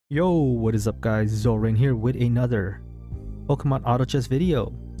Yo, what is up guys? Zoran here with another Pokemon Auto Chess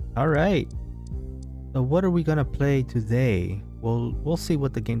video. Alright, so what are we gonna play today? Well, we'll see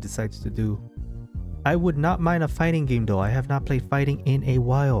what the game decides to do. I would not mind a fighting game though. I have not played fighting in a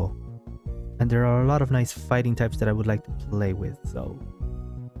while. And there are a lot of nice fighting types that I would like to play with, so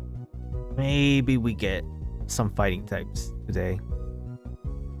maybe we get some fighting types today.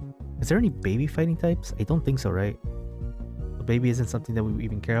 Is there any baby fighting types? I don't think so, right? Baby isn't something that we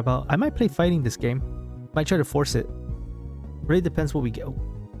even care about. I might play fighting this game. Might try to force it. Really depends what we get.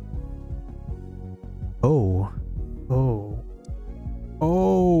 Oh,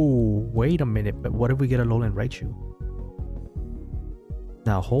 wait a minute. But what if we get a ALOLAN Raichu?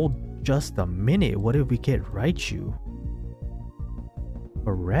 Now hold just a minute. What if we get Raichu?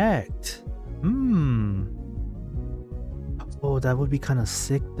 Correct. Oh, that would be kind of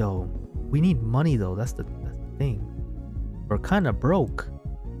sick though. We need money though. That's the thing. We're kind of broke.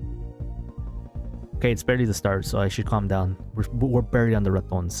 Okay, it's barely the start, so I should calm down. We're barely on the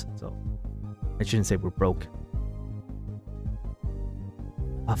ratons, so I shouldn't say we're broke.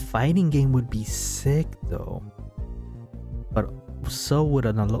 A fighting game would be sick though, but so would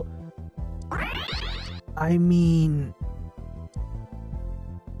an ALOLAN. I mean,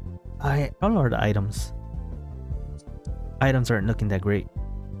 I don't know the items. Items aren't looking that great,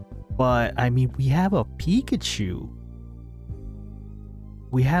 but I mean, we have a Pikachu.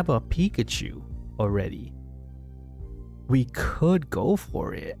 We have a Pikachu already. We could go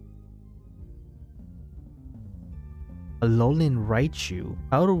for it. A ALOLAN Raichu.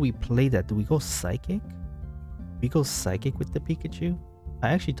 How do we play that? Do we go Psychic? We go Psychic with the Pikachu?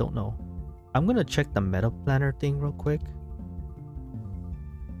 I actually don't know. I'm gonna check the meta planner thing real quick.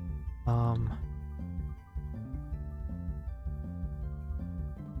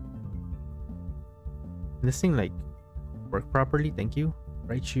 This thing like work properly? Thank you.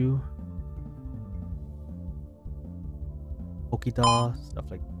 Raichu, Pokeball, stuff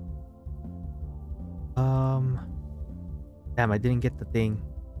like. Damn, I didn't get the thing.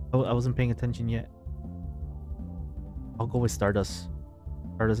 Oh, I wasn't paying attention yet. I'll go with Stardust.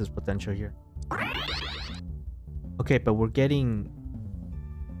 Stardust is potential here. Okay, but we're getting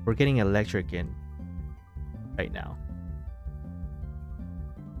electric in right now.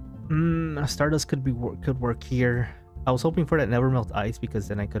 Stardust could work here. I was hoping for that Never Melt Ice because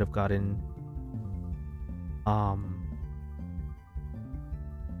then I could have gotten I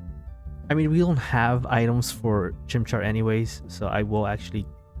mean, we don't have items for Chimchar anyways, so I will actually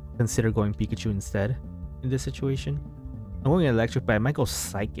consider going Pikachu instead in this situation. I'm going electric, but I might go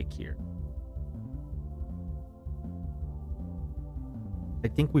Psychic here. I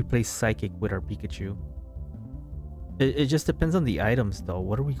think we play Psychic with our Pikachu. It just depends on the items though.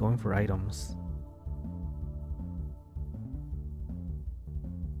 What are we going for items?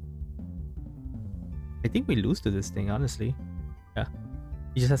 I think we lose to this thing, honestly. Yeah.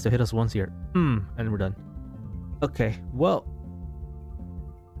 He just has to hit us once here. And we're done. Okay, well.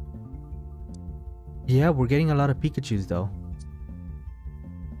 Yeah, we're getting a lot of Pikachus though.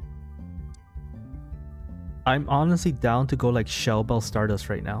 I'm honestly down to go like Shell Bell Stardust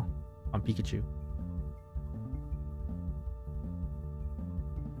right now on Pikachu.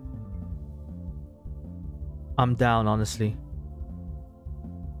 I'm down, honestly.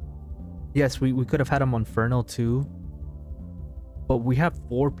 Yes, we could have had him on Fernal too. But we have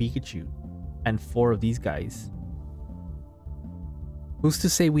 4 Pikachu and 4 of these guys. Who's to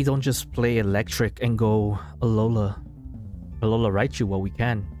say we don't just play electric and go ALOLAN Raichu while we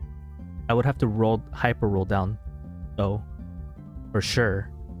can? I would have to hyper roll down though, for sure.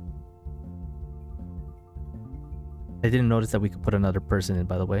 I didn't notice that we could put another person in,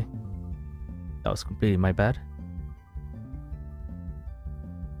 by the way. That was completely my bad.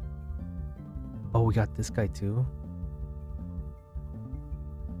 Oh, we got this guy too.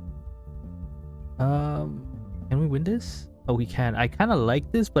 Can we win this? Oh, we can. I kind of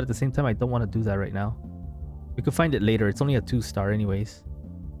like this, but at the same time, I don't want to do that right now. We could find it later. It's only a 2-star anyways.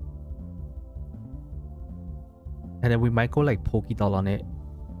 And then we might go like Pokédoll on it.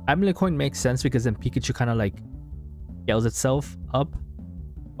 Amulet Coin makes sense because then Pikachu kind of like scales itself up.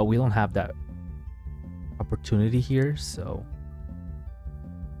 But we don't have that opportunity here, so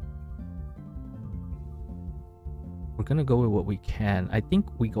we're gonna go with what we can. I think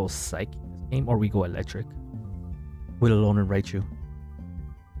we go Psychic this game, or we go electric with ALOLAN Raichu.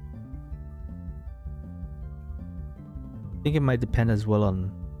 I think it might depend as well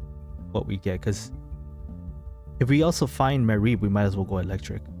on what we get, because if we also find Marie, we might as well go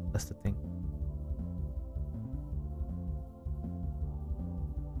electric. That's the thing.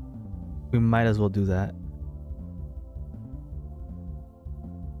 We might as well do that.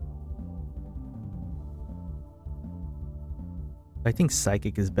 I think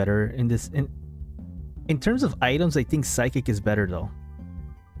Psychic is better in this. In terms of items, I think Psychic is better though.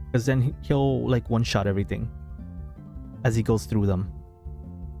 Because then he'll like one-shot everything as he goes through them.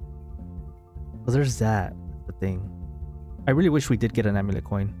 So there's that, the thing. I really wish we did get an amulet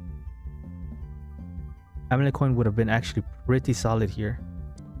coin. Amulet coin would have been actually pretty solid here.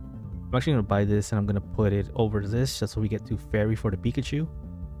 I'm actually going to buy this and I'm going to put it over this just so we get to fairy for the Pikachu.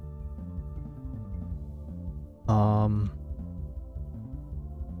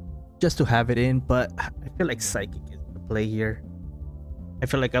 Just to have it in, but I feel like Psychic is the play here. I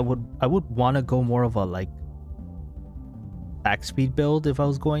feel like I would want to go more of a like attack speed build if I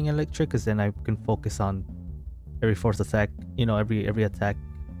was going electric, because then I can focus on every force attack, you know, every attack,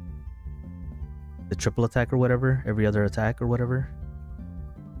 the triple attack or whatever, every other attack or whatever.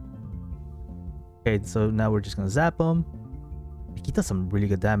 Okay, so now we're just gonna zap him. He does some really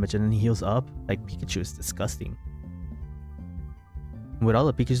good damage and then he heals up. Like, Pikachu is disgusting. With all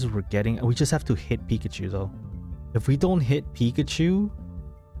the Pikachus we're getting, we just have to hit Pikachu though. If we don't hit Pikachu,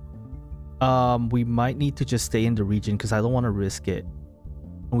 we might need to just stay in the region because I don't want to risk it.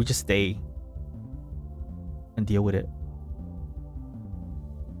 And we just stay and deal with it.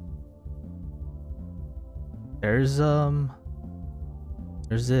 There's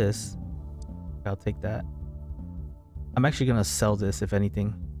this. I'll take that. I'm actually gonna sell this if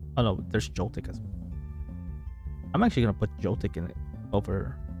anything. Oh no, there's Joltik as well. I'm actually gonna put Joltik in it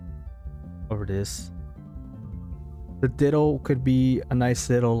over this. The Ditto could be a nice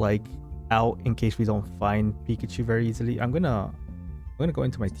little like out in case we don't find Pikachu very easily. I'm gonna go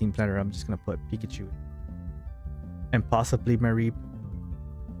into my team planner. I'm just gonna put Pikachu and possibly Mareep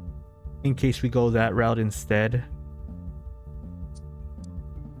in case we go that route instead,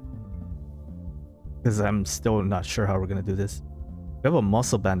 because I'm still not sure how we're gonna do this. We have a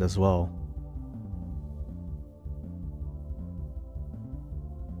muscle band as well.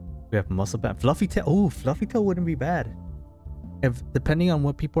 We have muscle band. Fluffy Tail. Oh, Fluffy Tail wouldn't be bad. If depending on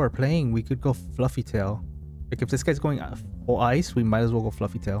what people are playing, we could go Fluffy Tail. Like if this guy's going full ice, we might as well go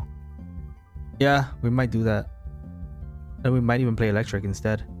Fluffy Tail. Yeah, we might do that. And we might even play electric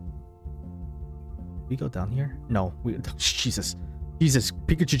instead. We go down here? No, we Jesus.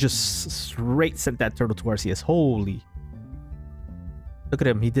 Pikachu just straight sent that turtle to RCS. Holy. Look at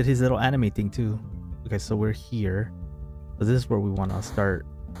him. He did his little anime thing too. Okay, so we're here. So this is where we want to start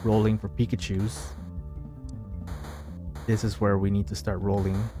rolling for Pikachus. This is where we need to start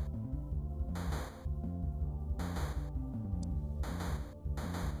rolling.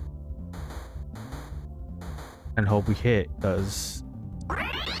 And hope we hit, because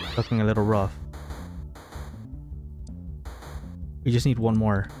it's looking a little rough. We just need one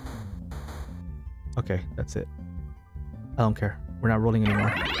more. Okay, that's it. I don't care. We're not rolling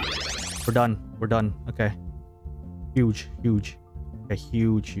anymore. We're done. We're done. Okay. Huge. Okay,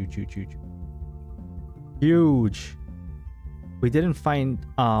 huge. We didn't find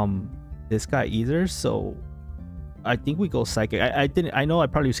this guy either, so I think we go Psychic. I know I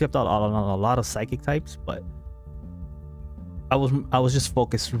probably skipped out on a lot of Psychic types, but I was just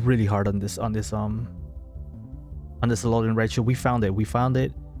focused really hard on this ALOLAN Raichu. We found it.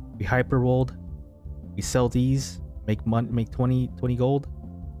 We hyper rolled. We sell these, make 20 gold,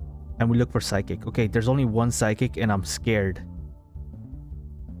 and we look for Psychic. Okay, there's only one Psychic and I'm scared.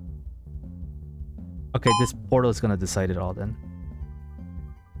 Okay, this portal is gonna decide it all then.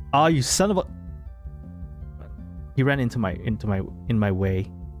 Oh, you son of a... He ran in my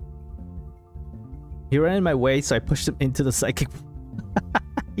way. He ran in my way, so I pushed him into the Psychic.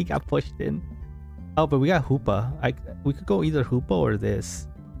 He got pushed in. Oh, but we got Hoopa. We could go either Hoopa or this.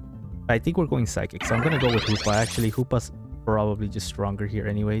 I think we're going Psychic, so I'm gonna go with Hoopa. Actually, Hoopa's probably just stronger here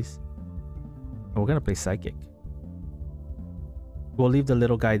anyways. And we're gonna play Psychic. We'll leave the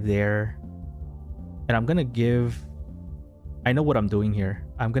little guy there. And I'm gonna give... I know what I'm doing here.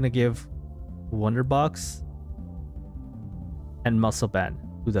 I'm gonna give Wonder Box and Muscle Band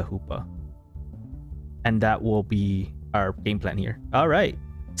to the Hoopa. And that will be our game plan here. Alright.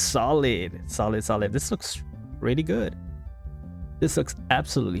 Solid. This looks really good. This looks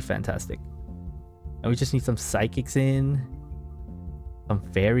absolutely fantastic. And we just need some Psychics in. Some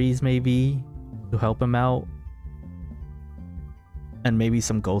Fairies maybe to help him out. And maybe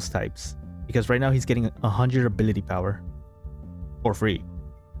some Ghost types. Because right now he's getting 100 ability power. For free.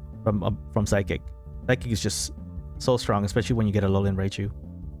 From Psychic. Psychic is just so strong, especially when you get a ALOLAN Raichu.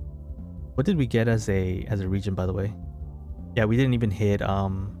 What did we get as a region, by the way? Yeah, we didn't even hit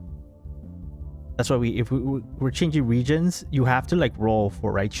that's why if we're changing regions, you have to like roll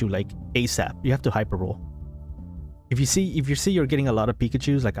for Raichu like ASAP. You have to hyper roll. If you see you're getting a lot of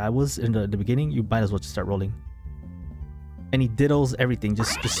Pikachus like I was in the beginning, you might as well just start rolling. Any diddles, everything.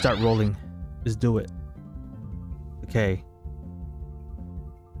 Just start rolling. Just do it. Okay.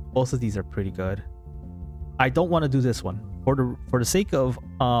 Both of these are pretty good. I don't want to do this one. For the sake of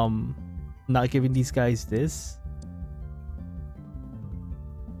not giving these guys this,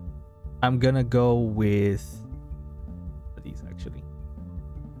 I'm gonna go with these actually.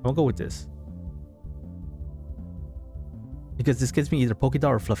 I'm gonna go with this. Because this gives me either Pokédoll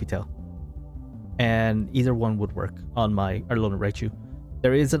or Fluffy Tail. And either one would work on my ALOLAN Raichu.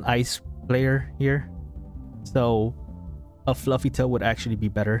 There is an ice player here. So a Fluffy Tail would actually be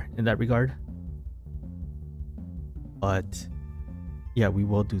better in that regard. But yeah, we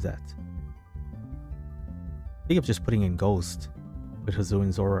will do that. I think of just putting in Ghost with Hazu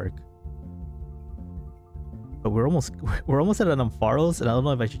and Zoroark. But we're almost at an Ampharos, and I don't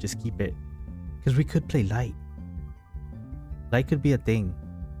know if I should just keep it. Because we could play Light. Light could be a thing.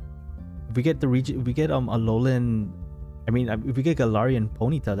 If we get the region, if we get ALOLAN, I mean, if we get Galarian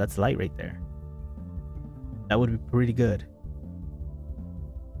Ponyta, that's Light right there. That would be pretty good.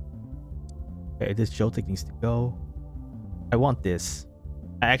 Okay, this Joltik needs to go. I want this.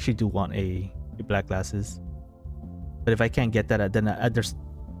 I actually do want a Black Glasses. But if I can't get that, then there's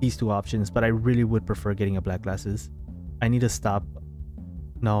these two options. But I really would prefer getting a Black Glasses. I need to stop.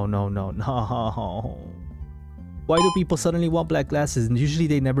 No. Why do people suddenly want Black Glasses? And usually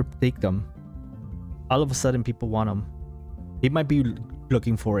they never take them. All of a sudden people want them. He might be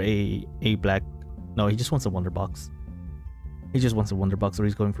looking for a black... No, he just wants a Wonder Box. He just wants a Wonder Box, or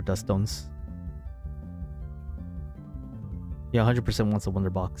he's going for Dust Stones. Yeah, 100% wants a Wonder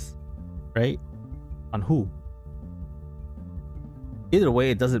Box. Right? On who? Either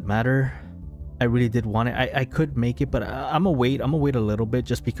way, it doesn't matter. I really did want it. I could make it, but I'm gonna wait. I'm gonna wait a little bit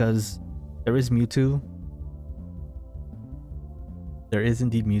just because there is Mewtwo. There is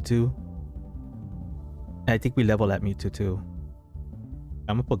indeed Mewtwo. And I think we level at Mewtwo too.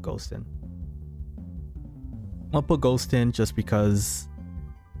 I'm gonna put Ghost in. I'll put Ghost in just because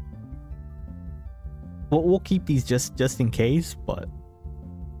we'll keep these just in case, but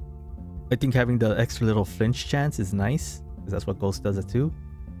I think having the extra little flinch chance is nice, because that's what Ghost does it too.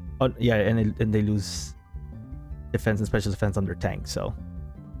 Oh yeah, and they lose defense and special defense on their tank, so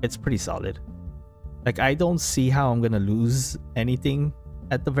it's pretty solid. Like, I don't see how I'm gonna lose anything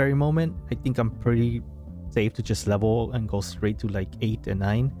at the very moment. I think I'm pretty safe to just level and go straight to like 8 and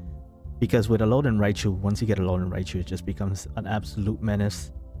 9. Because with ALOLAN Raichu, once you get ALOLAN Raichu, it just becomes an absolute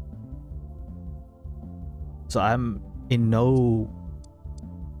menace. So I'm in no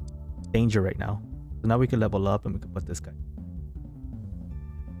danger right now. So now we can level up and we can put this guy.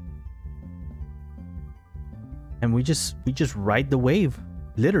 And we just ride the wave.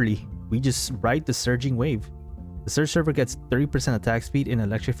 Literally. We just ride the surging wave. The Surge Server gets 30% attack speed in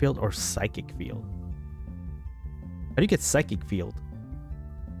Electric Field or Psychic Field. How do you get Psychic Field?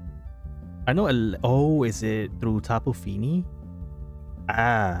 I know. Oh, is it through Tapu Fini?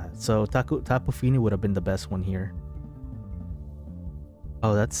 Ah, so Tapu Fini would have been the best one here.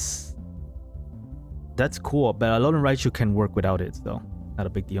 Oh, that's cool. But ALOLAN Raichu can work without it, so not a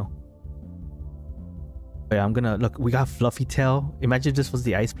big deal. But yeah, I'm gonna look. We got Fluffy Tail. Imagine if this was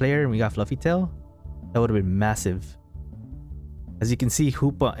the ice player and we got Fluffy Tail. That would have been massive. As you can see,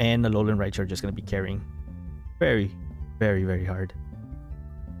 Hoopa and ALOLAN Raichu are just gonna be carrying very, very, very hard.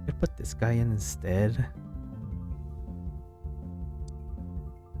 Could put this guy in instead.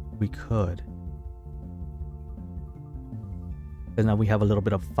 We could. And now we have a little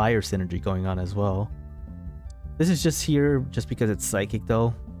bit of fire synergy going on as well. This is just here just because it's psychic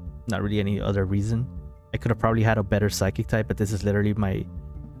though. Not really any other reason. I could have probably had a better psychic type, but this is literally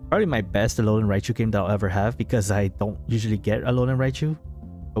probably my best ALOLAN Raichu game that I'll ever have, because I don't usually get ALOLAN Raichu,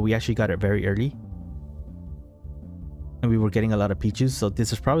 but we actually got it very early. And we were getting a lot of Pichus, so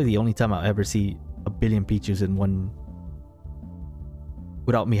this is probably the only time I'll ever see a billion Pichus in one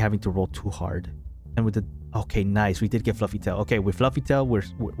without me having to roll too hard. And with the... Okay, nice. We did get Fluffy Tail. Okay, with Fluffy Tail, we're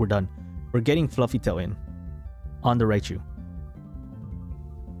done. We're getting Fluffy Tail in on the Raichu.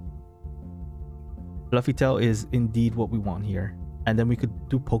 Fluffy Tail is indeed what we want here. And then we could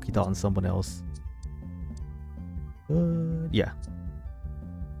do Pokédoll on someone else. Yeah.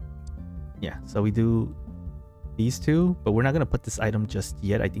 Yeah, so we do these two, but we're not going to put this item just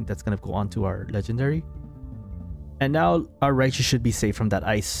yet. I think that's going to go on to our legendary. And now our Raichu should be safe from that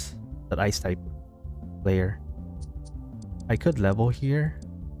ice type player. I could level here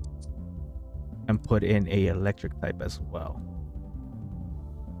and put in a electric type as well.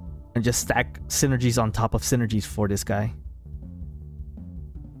 And just stack synergies on top of synergies for this guy.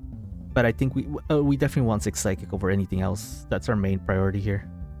 But I think we definitely want 6 Psychic over anything else. That's our main priority here.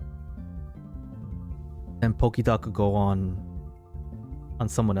 And Pokidot could go on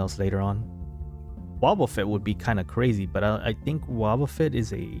someone else later on. Wobbuffet would be kind of crazy, but I think Wobbuffet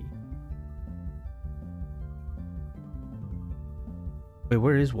is a... Wait,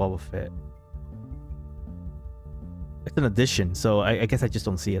 where is Wobbuffet? It's an addition, so I guess I just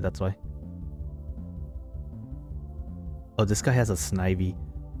don't see it, that's why. Oh, this guy has a Snivy.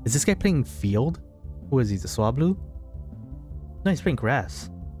 Is this guy playing field? Who is he, the Swablu? No, he's playing grass.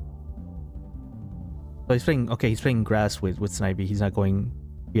 So he's playing, okay, he's playing grass with Snivy. He's not going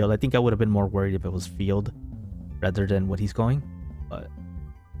field. I think I would have been more worried if it was field rather than what he's going. But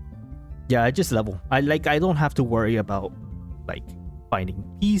yeah, I just level. I don't have to worry about like finding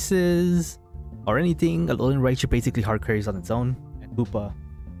pieces or anything. Alolan Raichu basically hard carries on its own, and Hoopa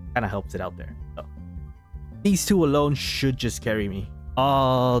kind of helps it out there. So these two alone should just carry me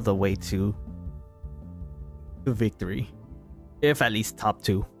all the way to victory. If at least top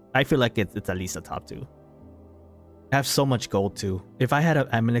 2. I feel like it's at least a top 2. I have so much gold too. If I had an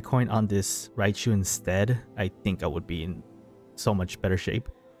amulet coin on this Raichu instead, I think I would be in so much better shape.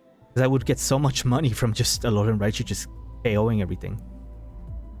 Because I would get so much money from just Alolan Raichu just KOing everything.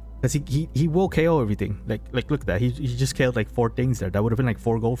 Because he will KO everything. Like look at that. He just KO'd like 4 things there. That would have been like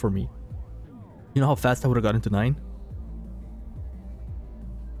 4 gold for me. You know how fast I would have gotten to 9?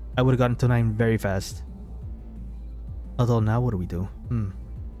 I would have gotten to 9 very fast. Although now what do we do?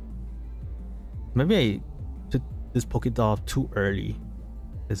 Maybe I took this Pokédoll too early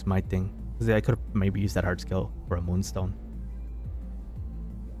is my thing. Because I could have maybe used that hard skill for a Moonstone.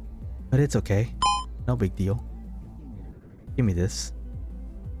 But it's okay. No big deal. Give me this.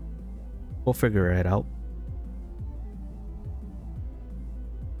 We'll figure it out.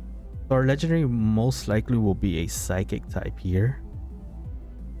 So our legendary most likely will be a psychic type here.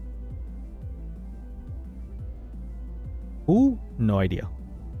 Ooh, no idea.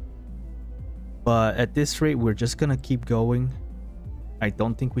 But at this rate, we're just gonna keep going. I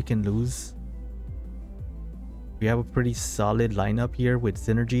don't think we can lose. We have a pretty solid lineup here with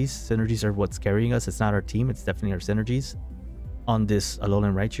synergies. Synergies are what's carrying us. It's not our team, it's definitely our synergies on this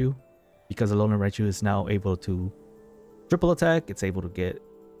Alolan Raichu. Because Alolan Raichu is now able to triple attack, it's able to get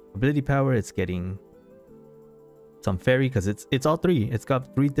ability power, it's getting some fairy because it's all 3. It's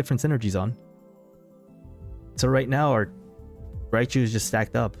got 3 different synergies on. So right now our Raichu is just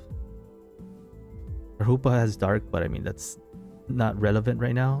stacked up. Our Hoopa has dark, but I mean that's not relevant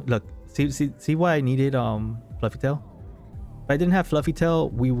right now. Look, see why I needed Fluffy Tail? If I didn't have Fluffy Tail,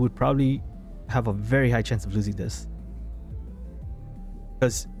 we would probably have a very high chance of losing this.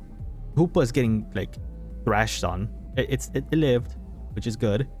 Because Hoopa is getting like thrashed on. It lived, which is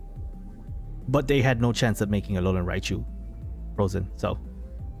good. But they had no chance of making Alolan Raichu frozen. So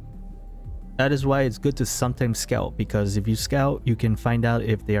that is why it's good to sometimes scout, because if you scout, you can find out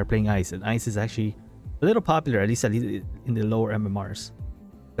if they are playing ice, and ice is actually a little popular, at least in the lower MMRs,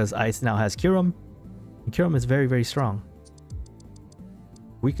 because ice now has Kyurem, and Kyurem is very, very strong.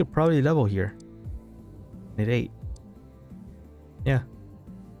 We could probably level here at 8. Yeah,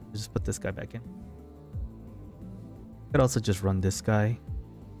 just put this guy back in. Could also just run this guy.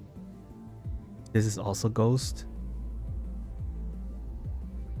 This is also Ghost.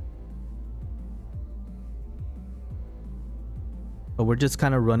 But we're just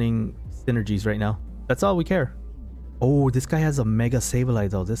kind of running synergies right now. That's all we care. Oh, this guy has a Mega Sableye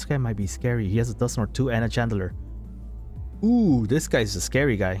though. This guy might be scary. He has a Dusknoir 2 and a Chandler. Ooh, this guy's a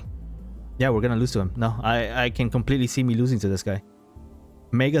scary guy. Yeah, we're gonna lose to him. No, I can completely see me losing to this guy.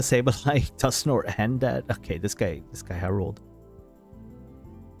 Mega Sableye, Dusknoir, and that. Okay, this guy high rolled.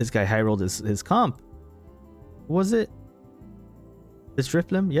 This guy high rolled his comp. What was it? This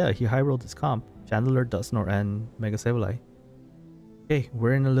Drifblim? Yeah, he high rolled his comp. Chandler, Dusknoir, and Mega Sableye. Okay,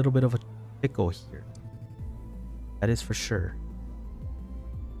 we're in a little bit of a pickle here. That is for sure.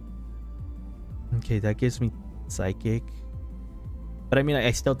 Okay, that gives me Psychic. But I mean,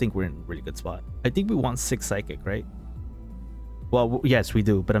 I still think we're in a really good spot. I think we want 6 Psychic, right? Well, yes, we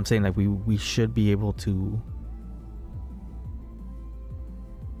do. But I'm saying like we should be able to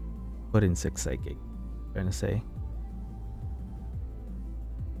put in 6 Psychic. I'm trying to say.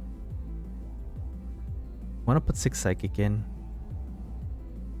 I want to put 6 Psychic in.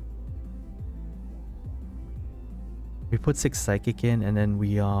 We put 6 Psychic in, and then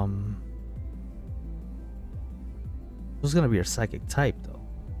we who's gonna be our Psychic type though?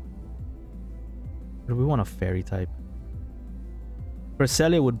 Or do we want a Fairy type?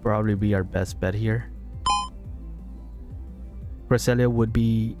 Cresselia would probably be our best bet here. Cresselia would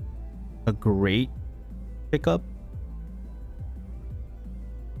be a great pickup,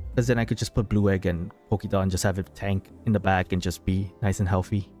 because then I could just put Blue Egg and Pokédon and just have it tank in the back and just be nice and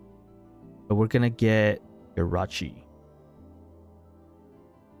healthy. But we're gonna get Irachi.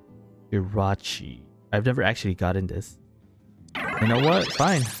 Irachi. I've never actually gotten this. You know what?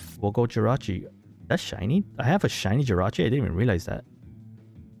 Fine. We'll go Jirachi. That's shiny? I have a shiny Jirachi? I didn't even realize that.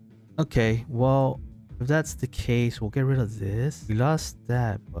 Okay, well, if that's the case, we'll get rid of this. We lost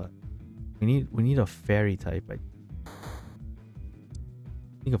that, but we need a fairy type. I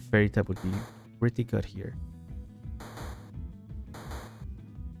think a fairy type would be pretty good here.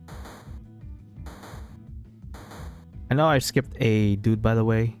 I know I skipped a dude, by the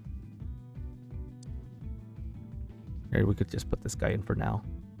way. Here, we could just put this guy in for now.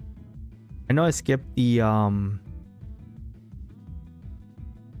 I know I skipped the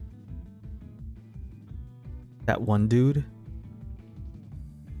that one dude.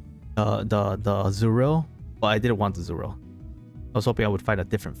 The Zuro. Well, I didn't want the Zuro. I was hoping I would find a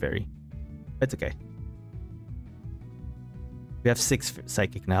different fairy. It's okay. We have 6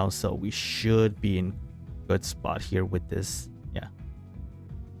 psychic now, so we should be in good spot here with this. Yeah.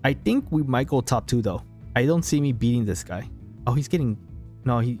 I think we might go top 2 though. I don't see me beating this guy. Oh, he's getting...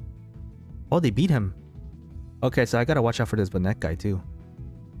 No, he... Oh, they beat him. Okay, so I gotta watch out for this Banette guy too.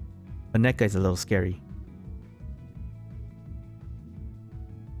 Banette guy's a little scary.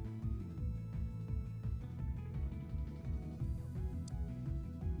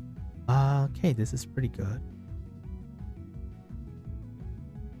 Okay, this is pretty good.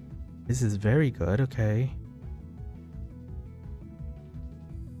 This is very good, okay.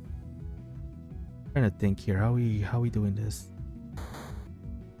 I'm trying to think here, how we doing this?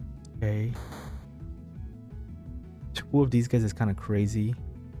 Okay. 2 of these guys is kind of crazy.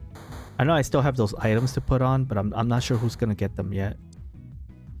 I know I still have those items to put on, but I'm not sure who's gonna get them yet.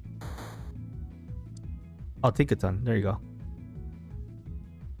 Oh, Tinkaton, there you go.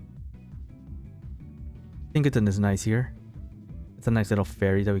 Tinkaton is nice here. It's a nice little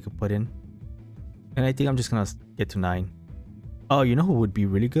fairy that we could put in. And I think I'm just gonna get to 9. Oh, you know who would be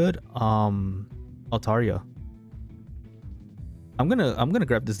really good? Altaria. I'm gonna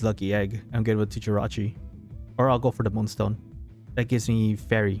grab this lucky egg and get with Jirachi. Or I'll go for the Moonstone. That gives me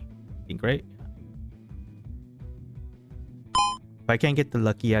fairy, I think, right? If I can't get the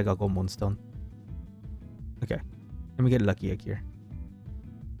lucky egg, I'll go Moonstone. Okay. Let me get a lucky egg here.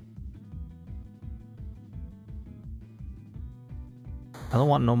 I don't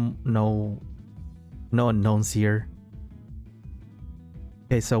want no unknowns here.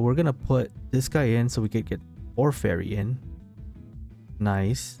 Okay, so we're gonna put this guy in so we could get 4 fairy in.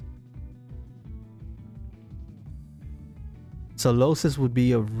 Nice. Solosis would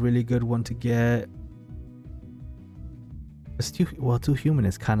be a really good one to get. It's too, well, 2 human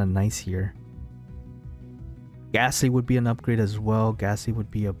is kind of nice here. Ghastly would be an upgrade as well. Ghastly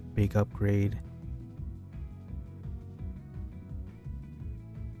would be a big upgrade.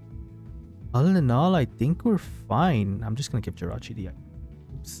 All in all, I think we're fine. I'm just gonna give Jirachi the...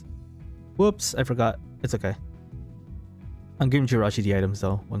 Oops. Whoops, I forgot. It's okay. I'm giving Jirachi the items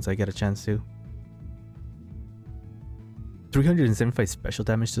though, once I get a chance to. 375 special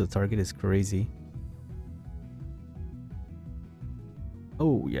damage to the target is crazy.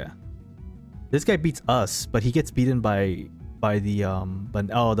 Oh yeah. This guy beats us, but he gets beaten by the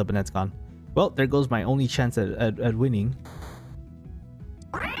oh, the Banette's gone. Well, there goes my only chance at winning.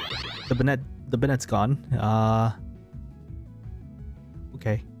 The Banette's gone.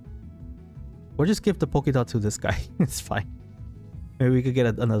 Okay. Or just give the Pokédot to this guy. It's fine. Maybe we could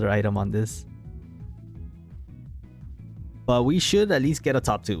get another item on this. But we should at least get a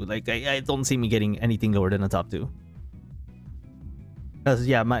top 2. Like, I don't see me getting anything lower than a top 2. Because,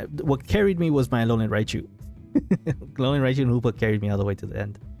 yeah, what carried me was my ALOLAN Raichu. ALOLAN Raichu and Hoopa carried me all the way to the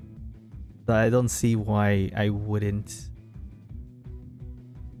end. So I don't see why I wouldn't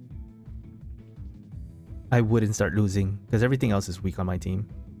start losing. Because everything else is weak on my team.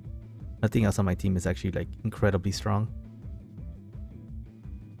 Nothing else on my team is actually, like, incredibly strong.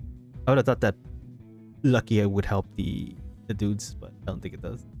 I would have thought that Lucky I would help the dudes, but I don't think it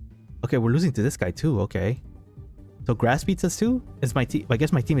does. Okay, we're losing to this guy too. Okay. So Grass beats us too? Is my team? I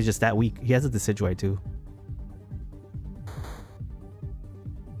guess my team is just that weak. He has a Decidueye too.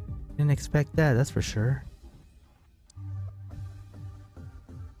 Didn't expect that, that's for sure.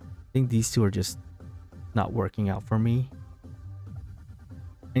 I think these two are just not working out for me.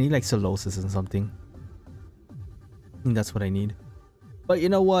 I need like Solosis and something. I think that's what I need. But you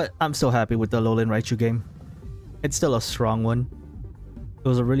know what? I'm so happy with the ALOLAN Raichu game. It's still a strong one. It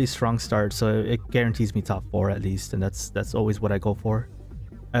was a really strong start, so it guarantees me top 4 at least, and that's always what I go for.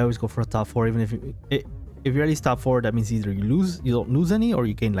 I always go for a top 4, even if you're at least top 4, that means either you don't lose any, or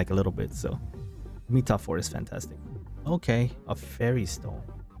you gain like a little bit. So, for me, top 4 is fantastic. Okay, a Fairy Stone.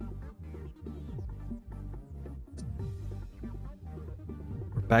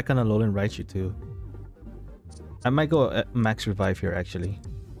 Back on ALOLAN Raichu too. I might go max revive here actually.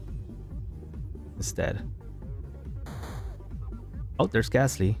 Instead. Oh, there's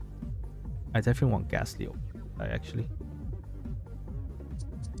Ghastly. I definitely want Ghastly actually.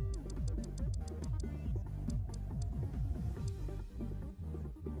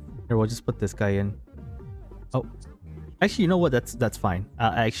 Here, we'll just put this guy in. Oh, actually, you know what? That's fine.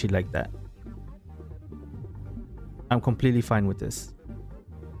 I actually like that. I'm completely fine with this.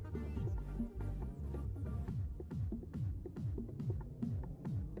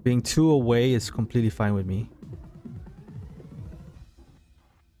 Being 2 away is completely fine with me.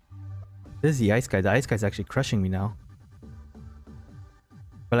 This is the Ice Guy. The Ice Guy's actually crushing me now.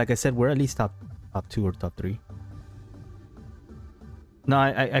 But like I said, we're at least top 2 or top 3. No,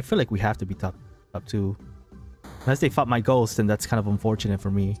 I feel like we have to be top 2. Unless they fought my ghost, then that's kind of unfortunate for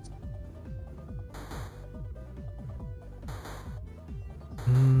me.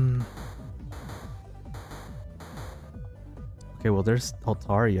 Okay, well there's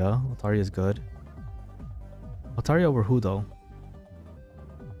Altaria. Altaria's good. Altaria over who though?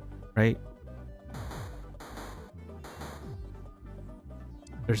 Right?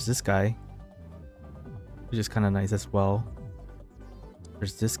 There's this guy, which is kind of nice as well.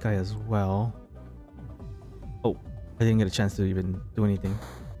 There's this guy as well. Oh, I didn't get a chance to even do anything.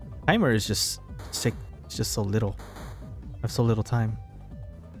 Timer is just sick. It's just so little. I have so little time.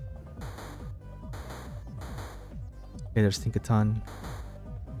 Okay, there's Tinkaton.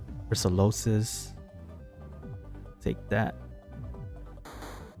 There's Solosis. Take that.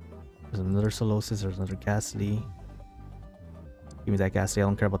 There's another Solosis. There's another Ghastly. Give me that Ghastly. I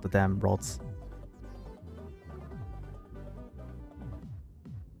don't care about the damn Ralts.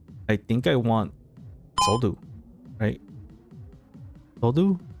 I think I want Soldu, right?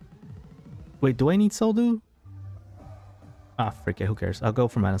 Soldu? Wait, do I need Soldu? Ah, frick it, who cares? I'll go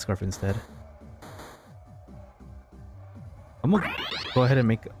for Mana Scarf instead. I'm gonna go ahead and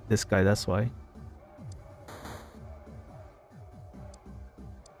make this guy, that's why.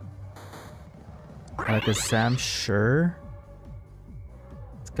 Like a Sam, sure.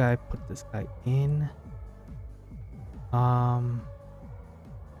 This guy, put this guy in.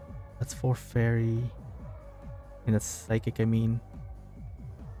 That's 4 Fairy. And that's Psychic, I mean.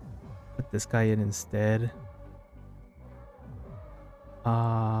 Put this guy in instead.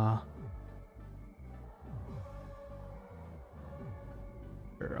 Sure,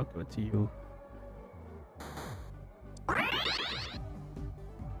 I'll give it to you. Where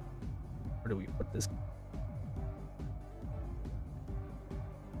do we put this?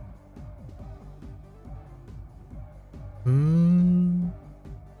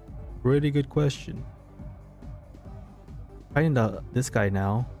 Pretty good question. Fighting this guy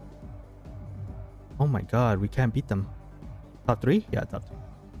now. Oh my god, we can't beat them. Top 3? Yeah, top 3.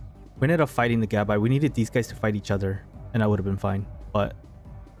 We ended up fighting the Gabai. We needed these guys to fight each other, and I would have been fine. But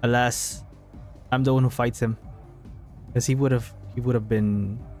alas, I'm the one who fights him. Because he would have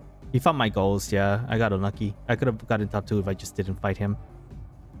been. He fought my goals, yeah. I got unlucky. I could have gotten top 2 if I just didn't fight him.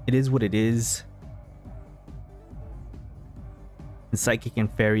 It is what it is. And Psychic and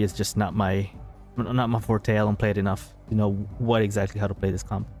Fairy is just not my forte. I don't play it enough to know what exactly how to play this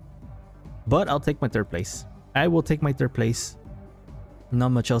comp. But I'll take my 3rd place. I will take my 3rd place. Not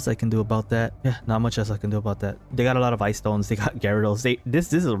much else I can do about that. Yeah, not much else I can do about that. They got a lot of Ice Stones. They got Gyarados.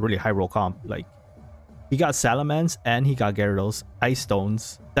 This is a really high roll comp. Like, he got Salamence and he got Gyarados. Ice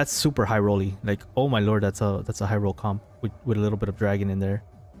Stones. That's super high rolly. Like, oh my lord, that's a high roll comp with a little bit of Dragon in there.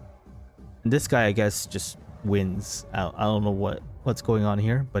 And this guy, I guess, just wins. I don't know what's going on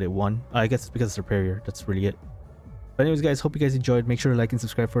here, but it won. I guess it's because it's superior. That's really it. But anyways, guys, hope you guys enjoyed. Make sure to like and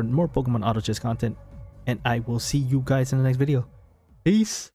subscribe for more Pokemon Auto Chess content. And I will see you guys in the next video. Peace.